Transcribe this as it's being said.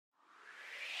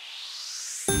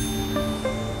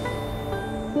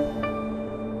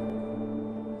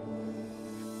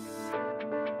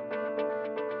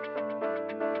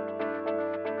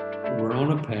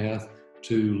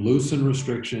to loosen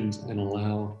restrictions and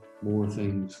allow more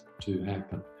things to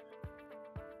happen.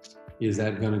 Is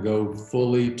that going to go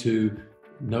fully to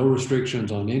no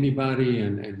restrictions on anybody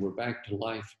and we're back to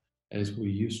life as we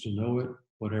used to know it,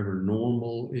 whatever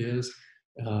normal is?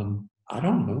 I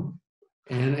don't know.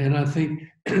 And I think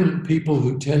people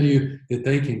who tell you that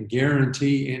they can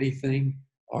guarantee anything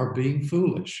are being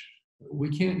foolish. We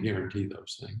can't guarantee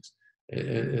those things.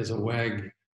 As a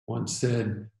wag once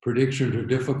said, predictions are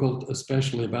difficult,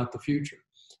 especially about the future.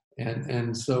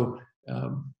 And so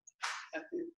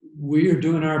we are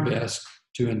doing our best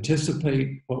to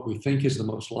anticipate what we think is the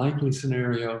most likely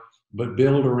scenario, but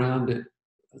build around it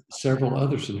several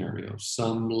other scenarios,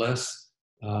 some less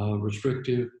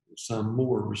restrictive, some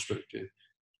more restrictive,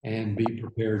 and be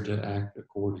prepared to act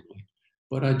accordingly.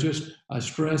 But I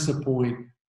stress a point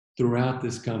throughout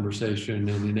this conversation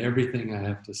and in everything I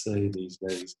have to say these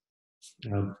days.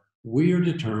 We are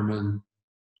determined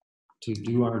to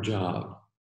do our job.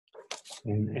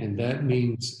 And that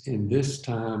means in this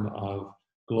time of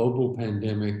global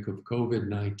pandemic of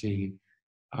COVID-19,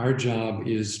 our job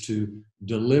is to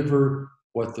deliver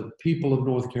what the people of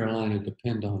North Carolina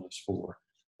depend on us for: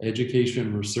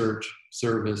 education, research,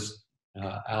 service,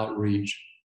 outreach,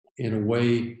 in a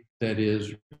way that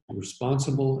is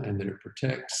responsible and that it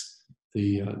protects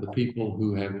the people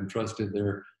who have entrusted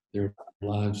their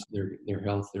lives, their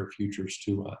health, their futures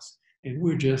to us. And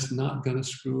we're just not going to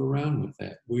screw around with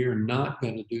that. We are not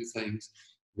going to do things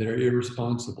that are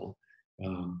irresponsible.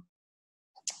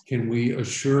 Can we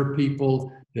assure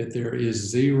people that there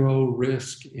is zero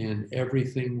risk in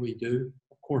everything we do?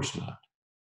 Of course not.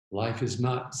 Life is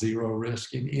not zero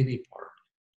risk in any part.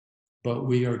 But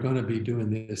we are going to be doing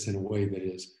this in a way that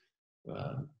is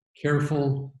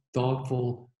careful,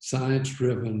 thoughtful,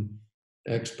 science-driven,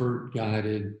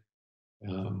 expert-guided.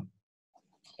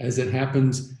 As it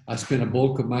happens, I spent a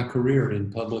bulk of my career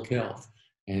in public health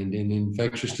and in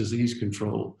infectious disease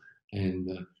control. And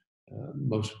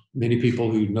many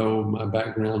people who know my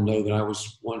background know that I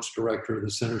was once director of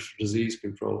the Centers for Disease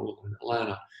Control in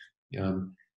Atlanta.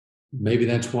 Maybe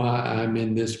that's why I'm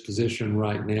in this position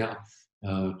right now.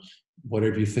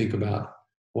 Whatever you think about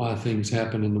why things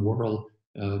happen in the world,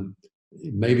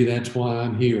 maybe that's why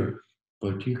I'm here.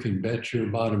 But you can bet your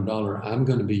bottom dollar I'm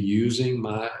going to be using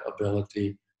my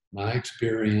ability, my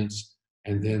experience,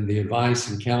 and then the advice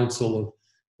and counsel of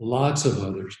lots of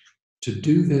others to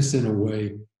do this in a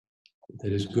way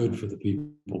that is good for the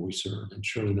people we serve and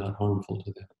surely not harmful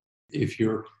to them. If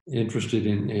you're interested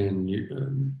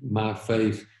in my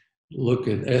faith, look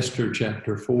at Esther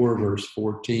chapter 4, verse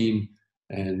 14,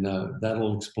 and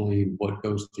that'll explain what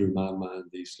goes through my mind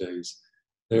these days.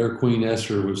 There, Queen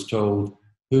Esther was told,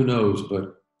 who knows,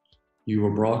 but you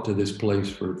were brought to this place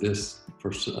for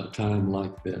a time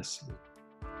like this.